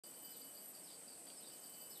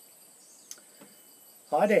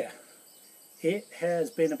Hi there. It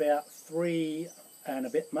has been about 3 and a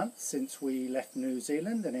bit months since we left New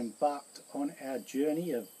Zealand and embarked on our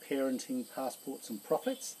journey of parenting, passports and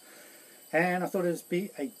profits. And I thought it would be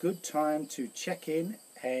a good time to check in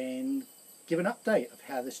and give an update of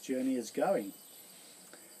how this journey is going.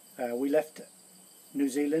 We left New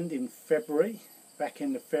Zealand in February, back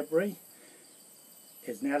into February.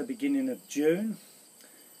 It's now the beginning of June.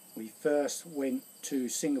 We first went to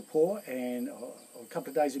Singapore and a couple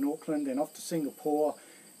of days in Auckland, then off to Singapore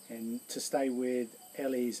and to stay with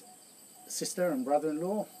Ellie's sister and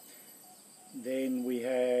brother-in-law. Then we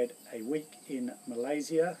had a week in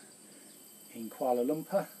Malaysia, in Kuala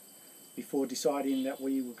Lumpur, before deciding that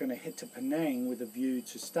we were going to head to Penang with a view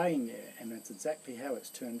to staying there, and that's exactly how it's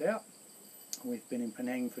turned out. We've been in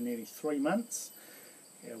Penang for nearly 3 months.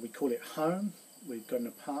 We call it home. We've got an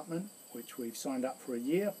apartment which we've signed up for a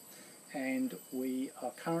year, and we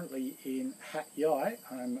are currently in Hat Yai.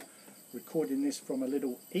 I'm recording this from a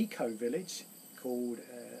little eco-village called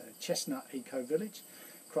Chestnut Eco-Village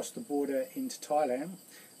across the border into Thailand,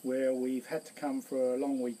 where we've had to come for a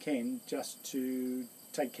long weekend just to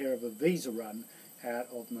take care of a visa run out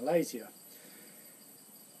of Malaysia.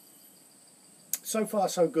 So far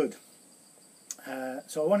so good.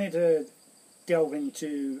 So I wanted to delve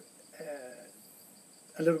into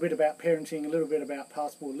a little bit about parenting, a little bit about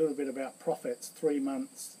passport, a little bit about profits. 3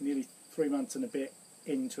 months, nearly 3 months and a bit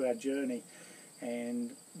into our journey,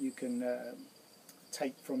 and you can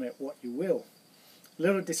take from it what you will.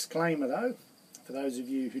 Little disclaimer though, for those of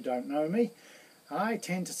you who don't know me, I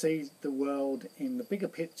tend to see the world in the bigger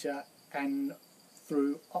picture and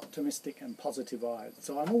through optimistic and positive eyes.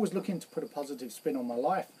 So I'm always looking to put a positive spin on my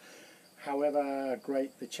life, however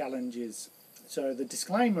great the challenge is. So the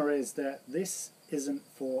disclaimer is that this isn't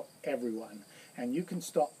for everyone, and you can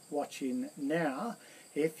stop watching now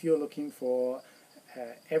if you're looking for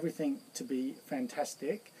everything to be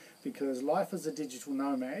fantastic, because life as a digital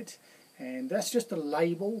nomad, and that's just a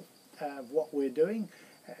label of what we're doing,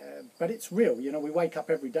 but it's real. You know, we wake up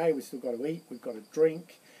every day, we've still got to eat, we've got to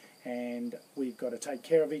drink, and we've got to take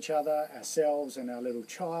care of each other, ourselves and our little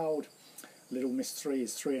child. Little Miss 3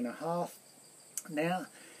 is 3.5 now,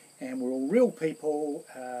 and we're all real people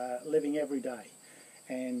living every day.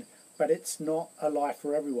 But it's not a life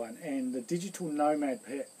for everyone, and the digital nomad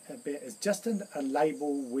bit is just a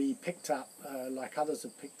label we picked up, like others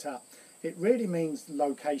have picked up. It really means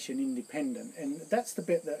location independent, and that's the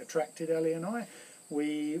bit that attracted Ellie and I.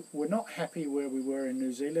 We were not happy where we were in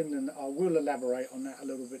New Zealand, and I will elaborate on that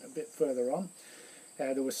a bit further on.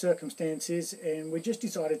 There were circumstances, and we just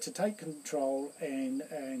decided to take control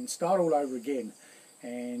and start all over again.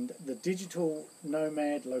 And the digital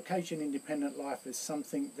nomad, location independent life is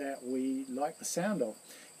something that we like the sound of.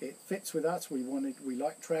 It fits with us. We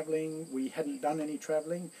like travelling. We hadn't done any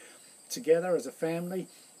travelling together as a family.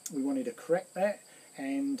 We wanted to correct that,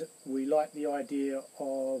 and we like the idea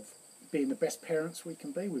of being the best parents we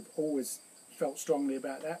can be. We've always felt strongly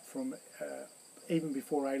about that from even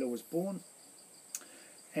before Ayla was born.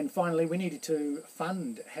 And finally, we needed to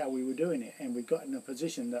fund how we were doing it, and we got in a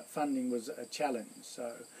position that funding was a challenge.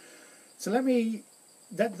 So let me,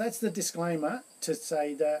 that's the disclaimer to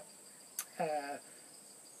say that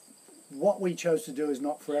what we chose to do is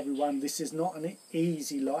not for everyone. This is not an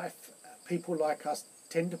easy life. People like us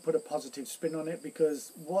tend to put a positive spin on it,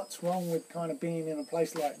 because what's wrong with kind of being in a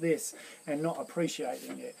place like this and not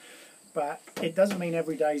appreciating it? But it doesn't mean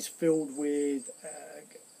every day is filled with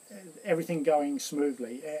everything going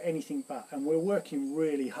smoothly, anything but. And we're working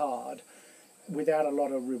really hard without a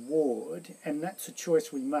lot of reward, and that's a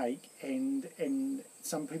choice we make, and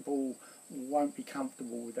some people won't be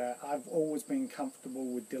comfortable with that. I've always been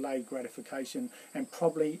comfortable with delayed gratification, and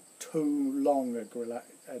probably too long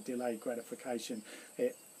a delayed gratification.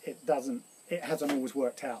 It hasn't always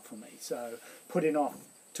worked out for me. So putting off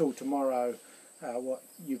till tomorrow what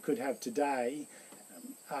you could have today,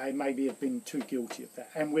 I maybe have been too guilty of that,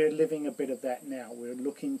 and we're living a bit of that now. We're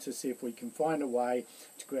looking to see if we can find a way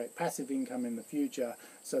to create passive income in the future,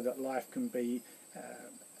 so that life can be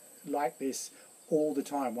like this all the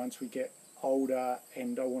time once we get older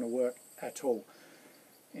and don't want to work at all.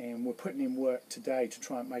 And we're putting in work today to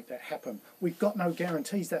try and make that happen. We've got no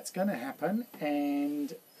guarantees that's going to happen,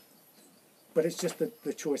 but it's just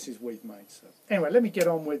the choices we've made. So anyway, let me get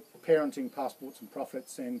on with parenting, passports and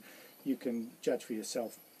profits, and you can judge for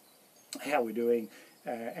yourself how we're doing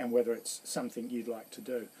and whether it's something you'd like to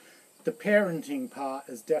do. The parenting part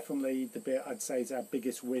is definitely the bit I'd say is our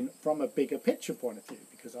biggest win from a bigger picture point of view,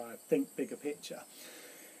 because I think bigger picture.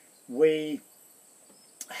 We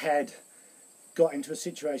had got into a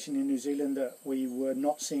situation in New Zealand that we were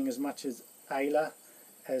not seeing as much as Ayla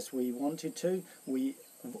as we wanted to. We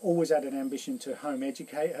have always had an ambition to home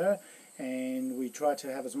educate her, and we tried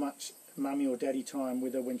to have as much mummy or daddy time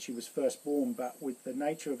with her when she was first born, but with the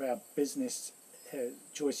nature of our business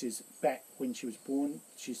choices back when she was born,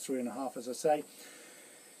 she's 3.5 as I say,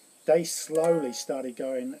 they slowly started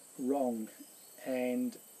going wrong,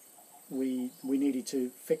 and we needed to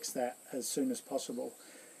fix that as soon as possible.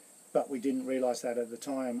 But we didn't realise that at the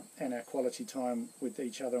time, and our quality time with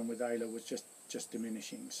each other and with Ayla was just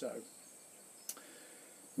diminishing. So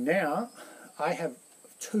now I have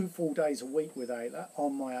 2 full days a week with Ayla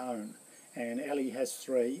on my own, and Ellie has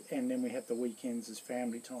 3, and then we have the weekends as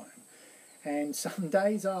family time. And some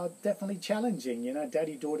days are definitely challenging, you know,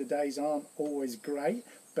 daddy-daughter days aren't always great,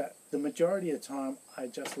 but the majority of the time I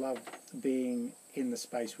just love being in the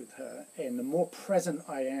space with her. And the more present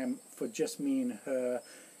I am for just me and her,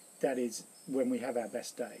 that is when we have our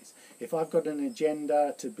best days. If I've got an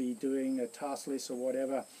agenda to be doing a task list or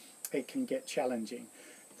whatever, it can get challenging.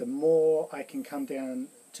 The more I can come down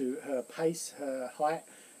to her pace, her height,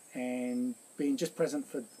 and being just present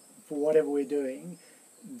for whatever we're doing,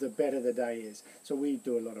 the better the day is. So we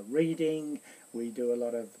do a lot of reading, we do a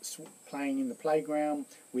lot of playing in the playground,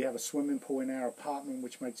 we have a swimming pool in our apartment,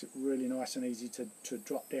 which makes it really nice and easy to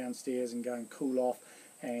drop downstairs and go and cool off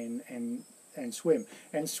and swim.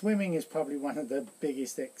 And swimming is probably one of the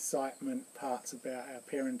biggest excitement parts about our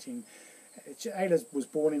parenting. Ayla was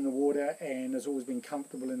born in the water and has always been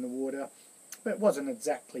comfortable in the water, but wasn't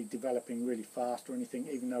exactly developing really fast or anything,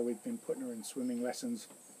 even though we've been putting her in swimming lessons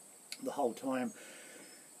the whole time.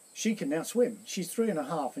 She can now swim. She's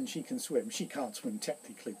 3.5 and she can swim. She can't swim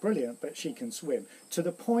technically brilliant, but she can swim. To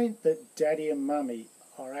the point that Daddy and Mummy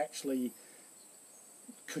are actually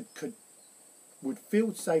would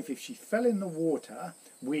feel safe if she fell in the water.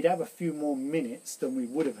 We'd have a few more minutes than we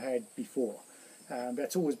would have had before.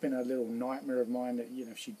 That's always been a little nightmare of mine, that, you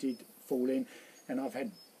know, if she did fall in, and I've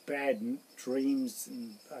had bad dreams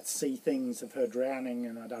and I see things of her drowning,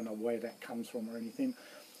 and I don't know where that comes from or anything.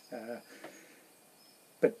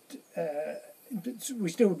 But we're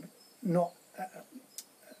still not,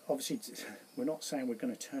 obviously, we're not saying we're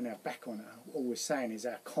going to turn our back on her. All we're saying is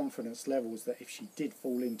our confidence levels that if she did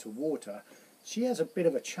fall into water, she has a bit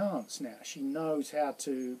of a chance now. She knows how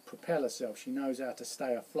to propel herself. She knows how to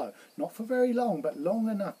stay afloat. Not for very long, but long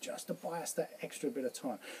enough just to buy us that extra bit of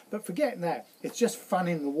time. But forgetting that, it's just fun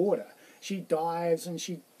in the water. She dives and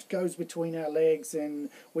she goes between our legs,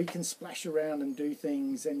 and we can splash around and do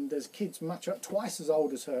things. And there's kids twice as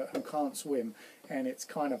old as her who can't swim, and it's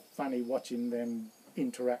kind of funny watching them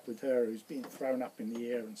interact with her, who's being thrown up in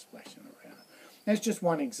the air and splashing around. That's just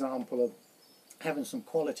one example of having some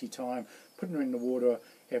quality time, putting her in the water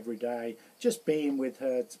every day, just being with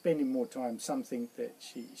her, spending more time, something that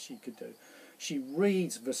she could do. She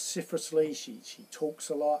reads vociferously, she talks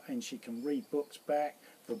a lot, and she can read books back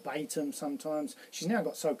verbatim sometimes. She's now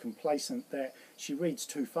got so complacent that she reads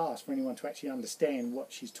too fast for anyone to actually understand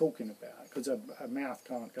what she's talking about, because her mouth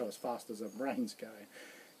can't go as fast as her brain's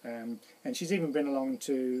going. And she's even been along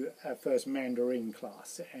to her first Mandarin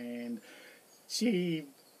class, and she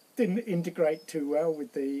didn't integrate too well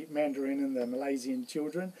with the Mandarin and the Malaysian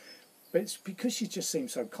children, but it's because she just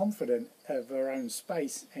seemed so confident of her own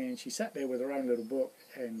space, and she sat there with her own little book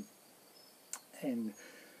and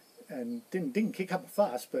didn't kick up a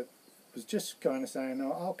fuss, but was just kind of saying,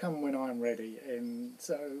 "Oh, I'll come when I'm ready." And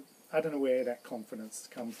so I don't know where that confidence has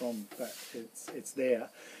come from, but it's there.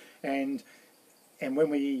 And when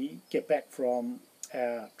we get back from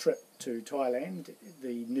our trip to Thailand,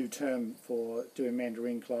 the new term for doing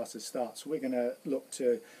Mandarin classes starts. We're going to look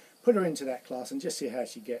to put her into that class and just see how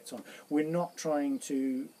she gets on. We're not trying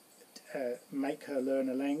to make her learn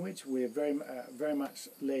a language. We're very much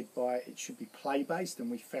led by it should be play-based, and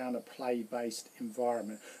we found a play-based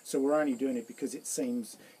environment. So we're only doing it because it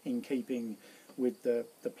seems in keeping with the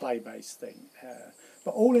play-based thing.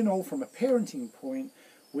 But all in all, from a parenting point,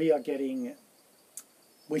 we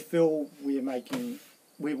feel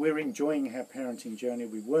we're enjoying our parenting journey.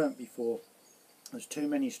 We weren't before. There's too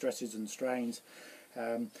many stresses and strains.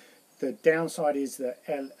 The downside is that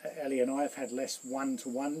Ellie and I have had less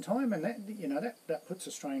one-to-one time, and that puts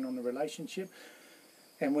a strain on the relationship,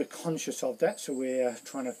 and we're conscious of that. So we're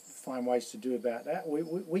trying to find ways to do about that.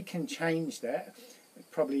 We can change that.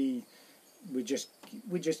 Probably we're just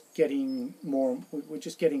getting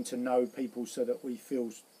to know people so that we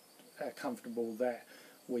feel comfortable that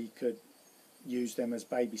we could use them as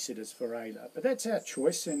babysitters for Ayla. But that's our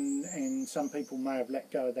choice, and some people may have let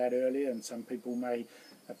go of that earlier, and some people may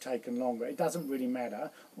have taken longer. It doesn't really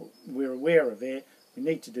matter. We're aware of it. We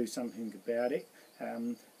need to do something about it.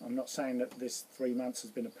 I'm not saying that this 3 months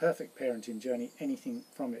has been a perfect parenting journey, anything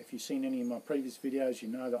from it. If you've seen any of my previous videos, you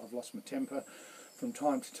know that I've lost my temper from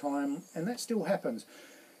time to time, and that still happens.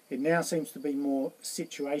 It now seems to be more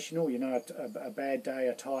situational, you know, a bad day,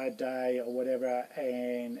 a tired day or whatever,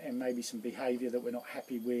 and maybe some behaviour that we're not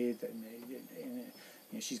happy with. And you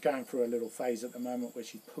know, she's going through a little phase at the moment where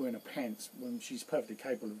she's pooing her pants when she's perfectly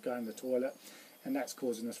capable of going to the toilet, and that's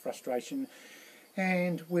causing us frustration.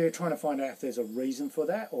 And we're trying to find out if there's a reason for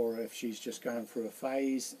that, or if she's just going through a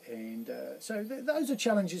phase. And so those are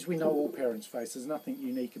challenges we know all parents face. There's nothing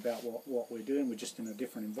unique about what we're doing. We're just in a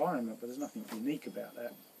different environment, but there's nothing unique about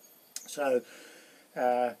that. So,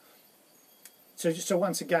 so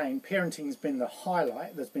once again, parenting has been the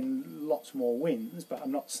highlight. There's been lots more wins, but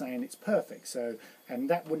I'm not saying it's perfect. So, and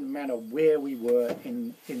that wouldn't matter where we were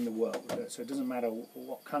in the world. So it doesn't matter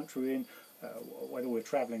what country we're in, whether we're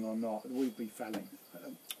travelling or not. We'd be failing.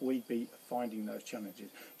 We'd be finding those challenges.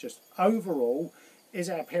 Just overall, is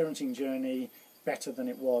our parenting journey better than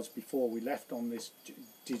it was before we left on this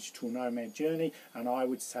digital nomad journey? And I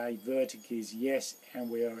would say vertically is yes, and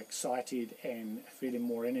we are excited and feeling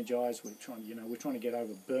more energized. We're trying to get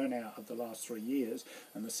over burnout of the last 3 years,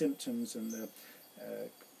 and the symptoms and the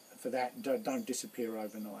for that don't disappear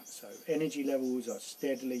overnight. So energy levels are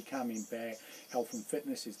steadily coming back, health and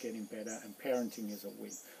fitness is getting better, and parenting is a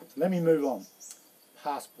win. So let me move on.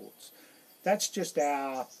 Passports. That's just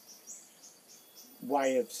our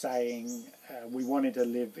way of saying we wanted to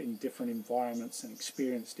live in different environments and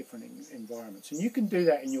experience different environments. And you can do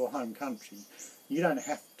that in your home country. You don't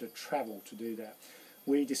have to travel to do that.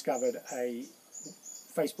 We discovered a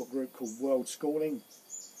Facebook group called World Schooling,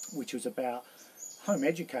 which was about home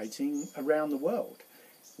educating around the world.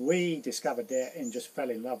 We discovered that and just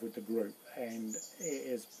fell in love with the group, and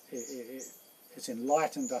it's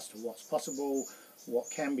enlightened us to what's possible, what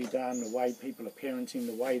can be done, the way people are parenting,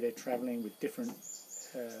 the way they're travelling with different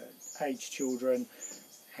age children,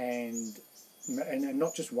 and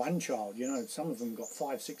not just one child. You know, some of them got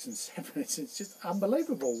 5, 6 and 7. It's just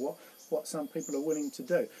unbelievable what some people are willing to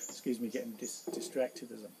do. Excuse me, getting distracted.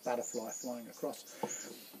 There's a butterfly flying across.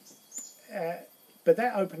 But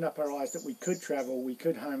that opened up our eyes that we could travel, we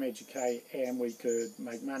could home educate, and we could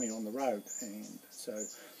make money on the road. And so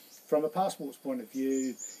from a passport's point of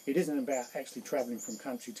view, it isn't about actually travelling from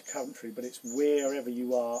country to country, but it's wherever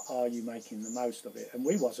you are you making the most of it? And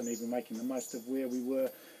we wasn't even making the most of where we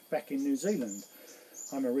were back in New Zealand.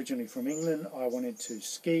 I'm originally from England. I wanted to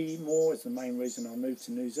ski more as the main reason I moved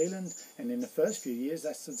to New Zealand, and in the first few years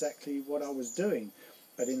that's exactly what I was doing.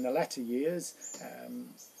 But in the latter years,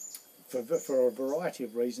 for a variety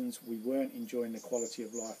of reasons, we weren't enjoying the quality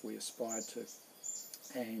of life we aspired to.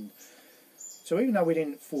 And so even though we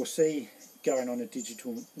didn't foresee going on a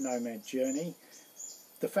digital nomad journey,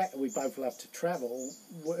 the fact that we both love to travel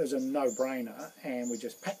was a no-brainer, and we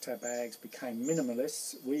just packed our bags, became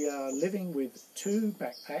minimalists. We are living with 2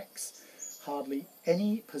 backpacks, hardly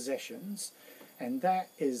any possessions, and that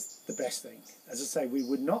is the best thing. As I say, we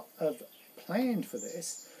would not have planned for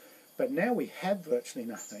this, but now we have virtually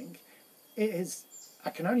nothing. I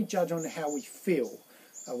can only judge on how we feel.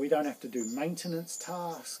 We don't have to do maintenance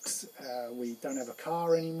tasks. We don't have a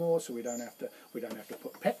car anymore, so we don't have to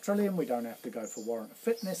put petrol in. We don't have to go for warrant of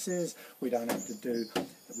fitnesses. We don't have to do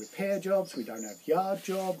repair jobs. We don't have yard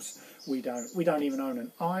jobs. We don't even own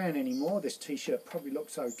an iron anymore. This t-shirt probably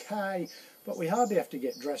looks okay, but we hardly have to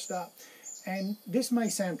get dressed up. And this may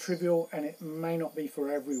sound trivial, and it may not be for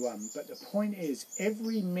everyone, but the point is,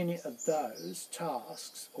 every minute of those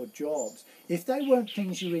tasks or jobs, if they weren't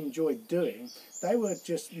things you enjoyed doing, they were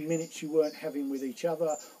just minutes you weren't having with each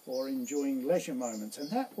other or enjoying leisure moments. And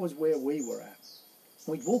that was where we were at.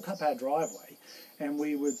 We'd walk up our driveway and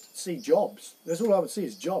we would see jobs. That's all I would see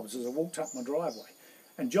is jobs as I walked up my driveway.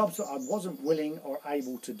 And jobs that I wasn't willing or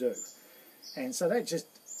able to do. And so that just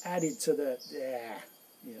added to the,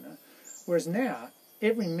 you know. Whereas now,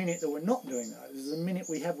 every minute that we're not doing that is a minute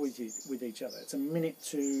we have with each other. It's a minute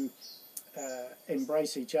to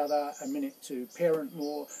embrace each other, a minute to parent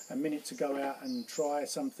more, a minute to go out and try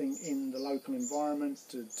something in the local environment,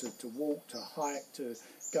 to walk, to hike, to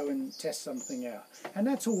go and test something out. And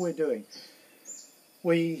that's all we're doing.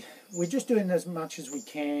 We're just doing as much as we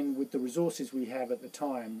can with the resources we have at the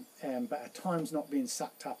time, but at times not being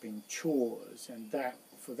sucked up in chores, and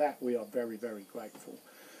for that we are very, very grateful.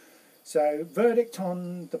 So, verdict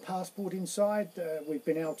on the passporting side, we've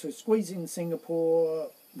been able to squeeze in Singapore.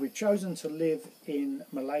 We've chosen to live in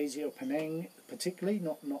Malaysia, or Penang particularly,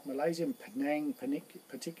 not Malaysia, Penang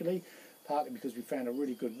particularly, partly because we found a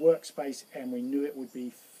really good workspace and we knew it would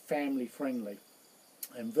be family friendly.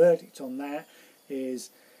 And verdict on that is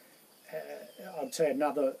I'd say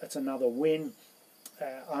it's another win.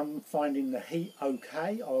 I'm finding the heat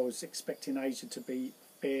okay. I was expecting Asia to be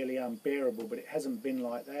fairly unbearable, but it hasn't been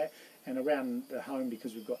like that. And around the home,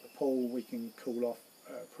 because we've got the pool, we can cool off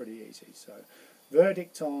pretty easy. So,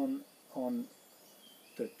 verdict on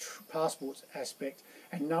the passports aspect,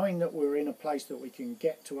 and knowing that we're in a place that we can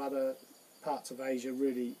get to other parts of Asia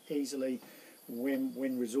really easily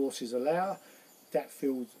when resources allow, that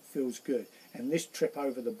feels good. And this trip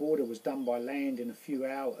over the border was done by land in a few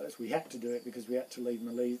hours. We had to do it because we had to leave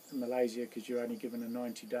Malaysia, because you're only given a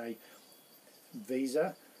 90-day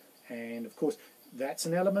visa, and of course that's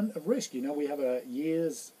an element of risk. You know, we have a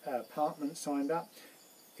year's apartment signed up.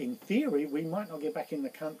 In theory, we might not get back in the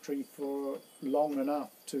country for long enough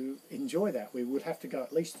to enjoy that. We would have to go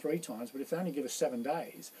at least 3 times, but if they only give us 7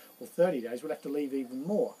 days or 30 days, we'll have to leave even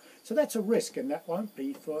more. So that's a risk, and that won't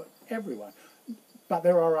be for everyone. But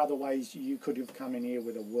there are other ways. You could have come in here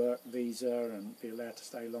with a work visa and be allowed to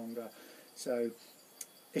stay longer. So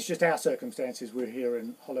it's just our circumstances. We're here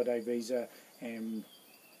in holiday visa, and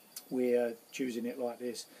we're choosing it like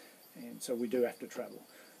this, and so we do have to travel.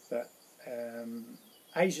 But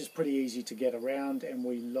Asia's pretty easy to get around, and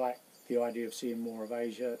we like the idea of seeing more of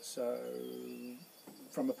Asia. So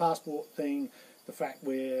from a passport thing, the fact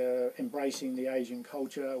we're embracing the Asian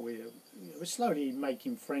culture, we're slowly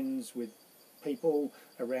making friends with people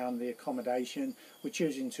around the accommodation. We're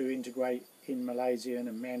choosing to integrate in Malaysian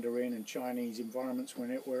and Mandarin and Chinese environments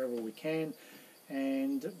wherever we can,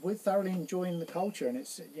 and we're thoroughly enjoying the culture. And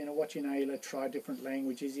it's, you know, watching Ayla try different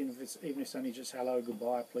languages, even if it's only just hello,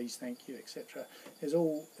 goodbye, please, thank you, etc. is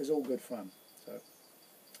all good fun.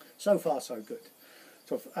 So far so good.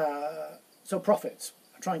 So profits.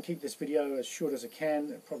 I try and keep this video as short as I can.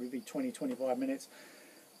 It'll probably be 20-25 minutes.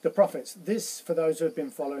 The profits. This, for those who have been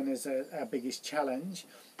following, is our biggest challenge.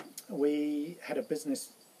 We had a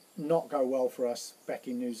business not go well for us back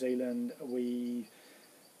in New Zealand. We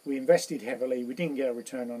invested heavily. We didn't get a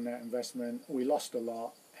return on that investment. We lost a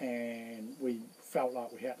lot, and we felt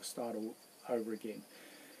like we had to start all over again.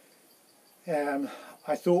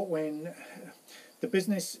 I thought when the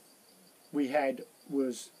business we had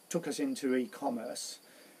took us into e-commerce,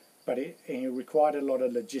 but it required a lot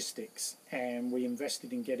of logistics, and we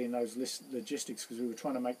invested in getting those logistics because we were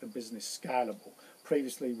trying to make the business scalable.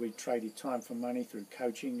 Previously, we traded time for money through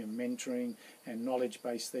coaching and mentoring and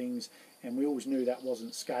knowledge-based things, and we always knew that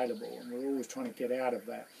wasn't scalable, and we were always trying to get out of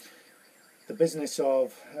that. The business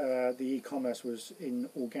of the e-commerce was in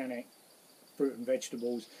organic fruit and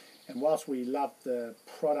vegetables, and whilst we loved the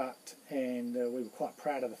product and we were quite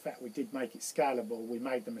proud of the fact we did make it scalable, we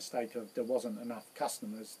made the mistake of there wasn't enough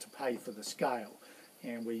customers to pay for the scale,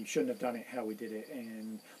 and we shouldn't have done it how we did it.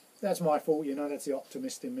 And that's my fault, you know, that's the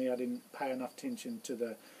optimist in me. I didn't pay enough attention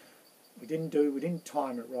to we didn't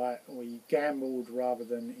time it right. We gambled rather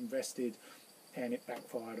than invested, and it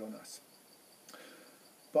backfired on us.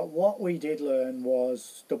 But what we did learn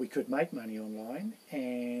was that we could make money online,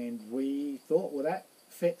 and we thought, well, that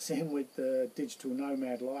fits in with the digital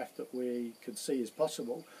nomad life that we could see as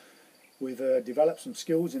possible. We've developed some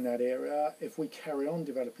skills in that area. If we carry on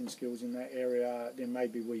developing skills in that area, then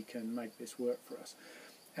maybe we can make this work for us.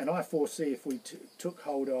 And I foresee if we took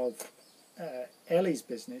hold of Ellie's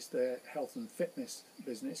business, the health and fitness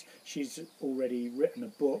business, she's already written a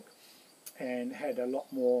book and had a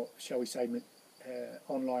lot more, shall we say,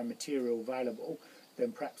 online material available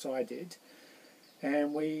than perhaps I did.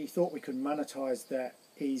 And we thought we could monetize that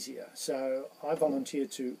easier. So I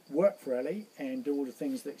volunteered to work for Ellie and do all the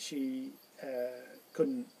things that she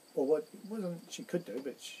couldn't, or what wasn't she could do,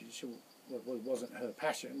 but she wasn't her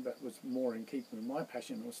passion, but was more in keeping with my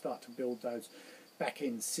passion. We'll start to build those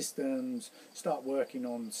back-end systems, start working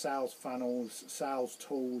on sales funnels, sales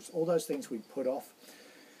tools, all those things we put off,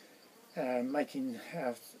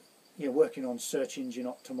 working on search engine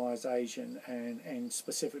optimization and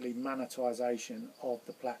specifically monetization of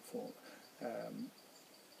the platform.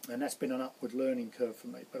 And that's been an upward learning curve for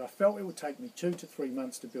me. But I felt it would take me 2 to 3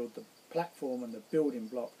 months to build the platform and the building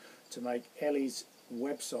block to make Ellie's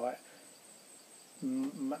website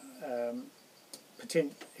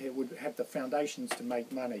it would have the foundations to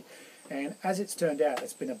make money. And as it's turned out,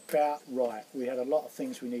 it's been about right. We had a lot of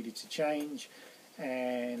things we needed to change,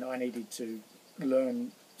 and I needed to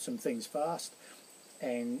learn some things fast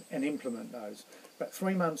and implement those. But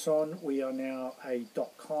 3 months on, we are now a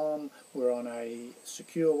 .com, we're on a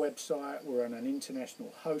secure website, we're on an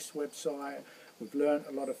international host website. We've learned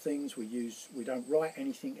a lot of things. We don't write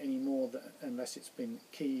anything anymore unless it's been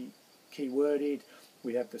keyworded.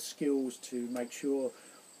 We have the skills to make sure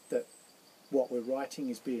that what we're writing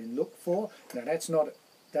is being looked for. Now that's not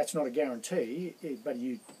a guarantee, but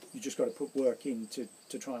You just got to put work in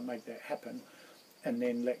to try and make that happen, and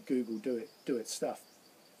then let Google do its stuff.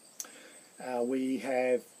 We've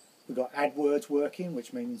got AdWords working,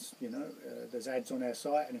 which means there's ads on our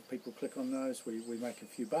site, and if people click on those, we make a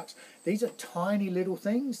few bucks. These are tiny little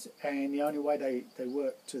things, and the only way they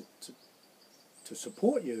work to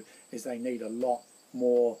support you is they need a lot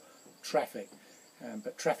more traffic,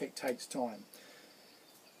 but traffic takes time.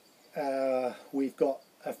 We've got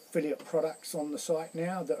affiliate products on the site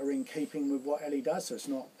now that are in keeping with what Ellie does, so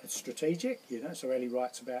it's strategic, so Ellie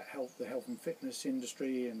writes about the health and fitness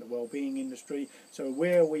industry and the well-being industry. So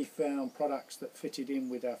where we found products that fitted in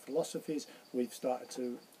with our philosophies, we've started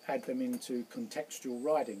to add them into contextual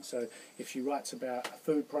writing. So if she writes about a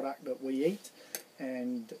food product that we eat,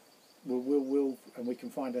 and we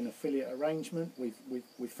can find an affiliate arrangement,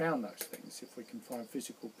 we've found those things. If we can find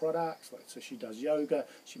physical products, so she does yoga,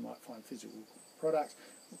 she might find physical products.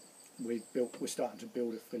 We're starting to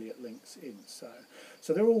build affiliate links in.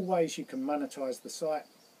 So there are all ways you can monetize the site,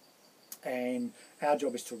 and our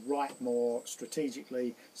job is to write more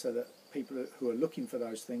strategically so that people who are looking for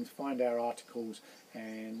those things find our articles,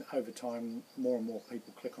 and over time more and more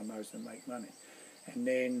people click on those and make money. And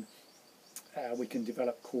then we can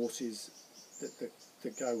develop courses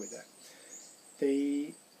that go with that.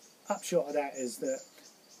 The upshot of that is that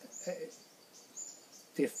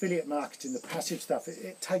the affiliate marketing, the passive stuff,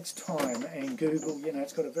 it takes time, and Google,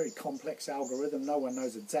 it's got a very complex algorithm. No one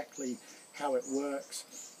knows exactly how it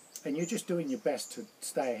works, and you're just doing your best to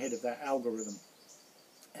stay ahead of that algorithm,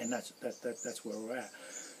 and that's where we're at.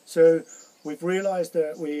 So we've realised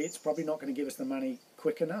that it's probably not going to give us the money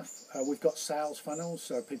quick enough. We've got sales funnels,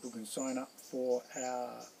 so people can sign up for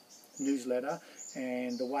our newsletter,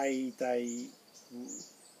 and the way they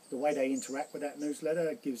interact with that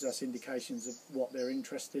newsletter gives us indications of what they're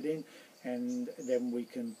interested in, and then we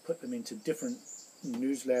can put them into different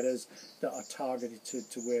newsletters that are targeted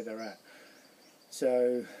to where they're at.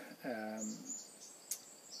 So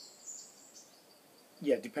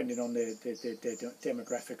depending on their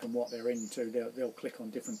demographic and what they're into, they'll click on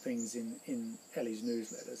different things in Ellie's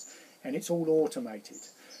newsletters, and it's all automated.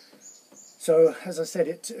 So, as I said,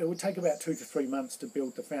 it would take about 2 to 3 months to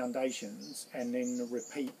build the foundations, and then the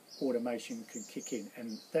repeat automation can kick in,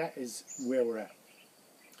 and that is where we're at.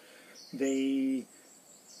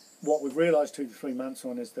 What we've realised 2 to 3 months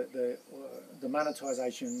on is that the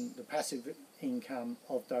monetisation, the passive income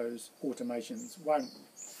of those automations won't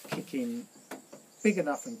kick in big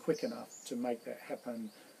enough and quick enough to make that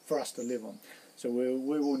happen for us to live on. So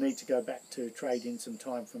we will need to go back to trading some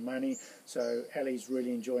time for money. So Ellie's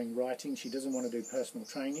really enjoying writing. She doesn't want to do personal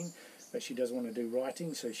training, but she does want to do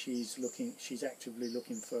writing. So she's actively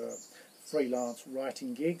looking for freelance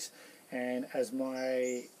writing gigs. And as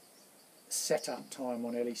my setup time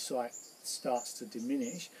on Ellie's site starts to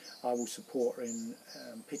diminish, I will support her in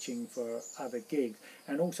pitching for other gigs,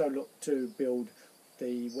 and also look to build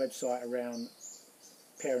the website around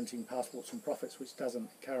parenting, passports and profits, which doesn't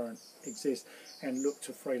currently exist, and look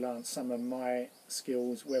to freelance some of my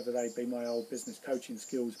skills, whether they be my old business coaching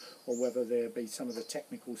skills or whether there be some of the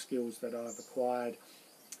technical skills that I've acquired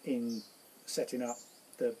in setting up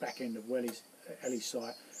the back end of Ellie's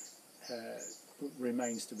site.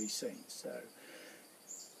 Remains to be seen. So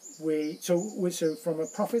from a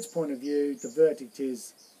profits point of view, the verdict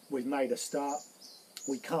is we've made a start.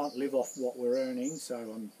 We can't live off what we're earning,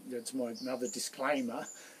 so that's another disclaimer.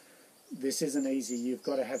 This isn't easy. You've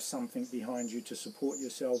got to have something behind you to support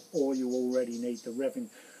yourself, or you already need the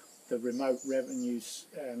remote revenues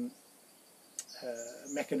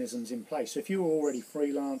mechanisms in place. So if you're already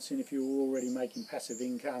freelancing, if you're already making passive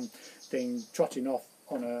income, then trotting off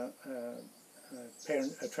on a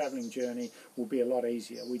travelling journey will be a lot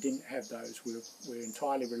easier. We didn't have those. We're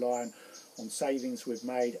entirely reliant on savings we've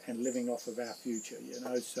made and living off of our future.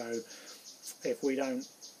 So if we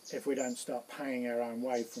don't start paying our own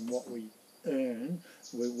way from what we earn,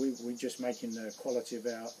 we're just making the quality of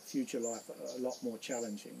our future life a lot more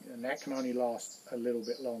challenging, and that can only last a little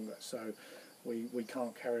bit longer. So we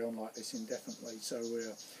can't carry on like this indefinitely. So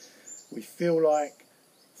we feel like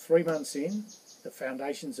 3 months in, the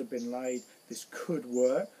foundations have been laid. This could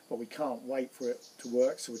work, but we can't wait for it to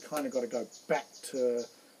work. So we kind of got to go back to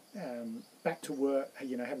work,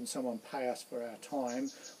 having someone pay us for our time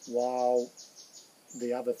while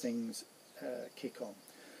the other things kick on.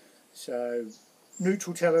 So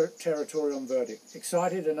neutral territory on verdict.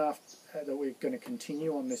 Excited enough that we're going to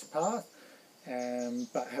continue on this path,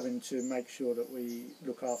 but having to make sure that we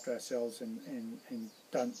look after ourselves and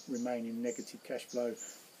don't remain in negative cash flow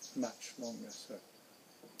much longer.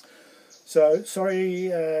 So sorry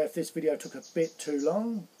if this video took a bit too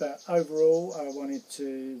long, but overall I wanted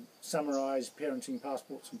to summarise parenting,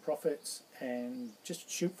 passports and profits, and just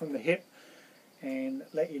shoot from the hip and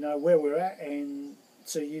let you know where we're at, and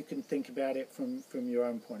so you can think about it from your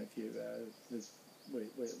own point of view.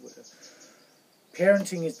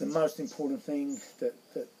 Parenting is the most important thing that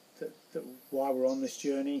while we're on this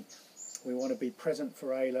journey. We want to be present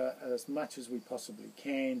for Ayla as much as we possibly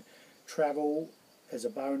can. Travel as a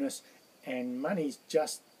bonus, and money's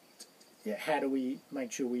just, how do we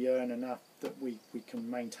make sure we earn enough that we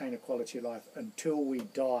can maintain a quality of life until we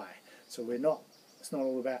die. So it's not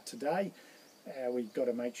all about today. We've got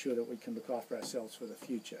to make sure that we can look after ourselves for the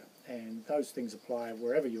future, and those things apply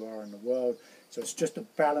wherever you are in the world. So it's just a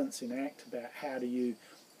balancing act about how do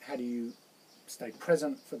you stay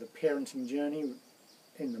present for the parenting journey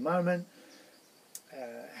in the moment,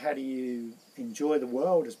 how do you enjoy the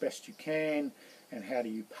world as best you can, and how do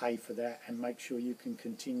you pay for that and make sure you can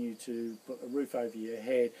continue to put a roof over your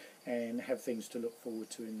head and have things to look forward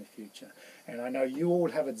to in the future. And I know you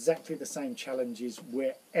all have exactly the same challenges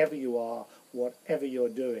wherever you are, whatever you're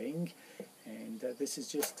doing, and this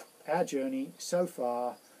is just our journey so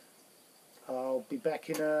far. I'll be back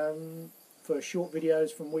for short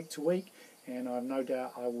videos from week to week, and I've no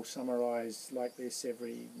doubt I will summarise like this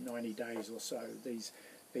every 90 days or so.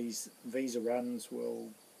 These visa runs will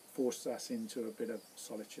force us into a bit of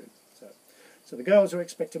solitude. So the girls are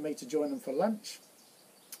expecting me to join them for lunch,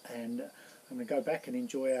 and I'm going to go back and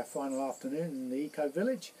enjoy our final afternoon in the eco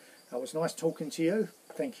village. It was nice talking to you.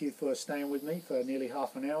 Thank you for staying with me for nearly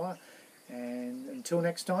half an hour, and until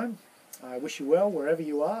next time, I wish you well wherever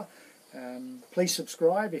you are. Please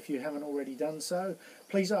subscribe if you haven't already done so.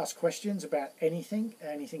 Please ask questions about anything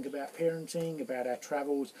about parenting, about our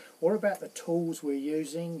travels, or about the tools we're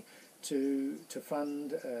using to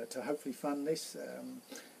hopefully fund this,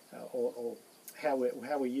 or how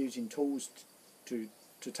we're using tools to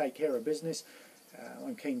take care of business.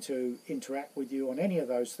 I'm keen to interact with you on any of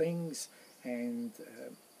those things, and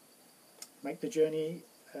make the journey,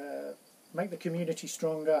 make the community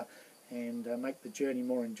stronger, and make the journey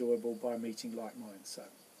more enjoyable by meeting like minds. So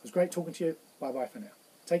it was great talking to you. Bye bye for now.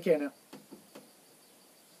 Take care now.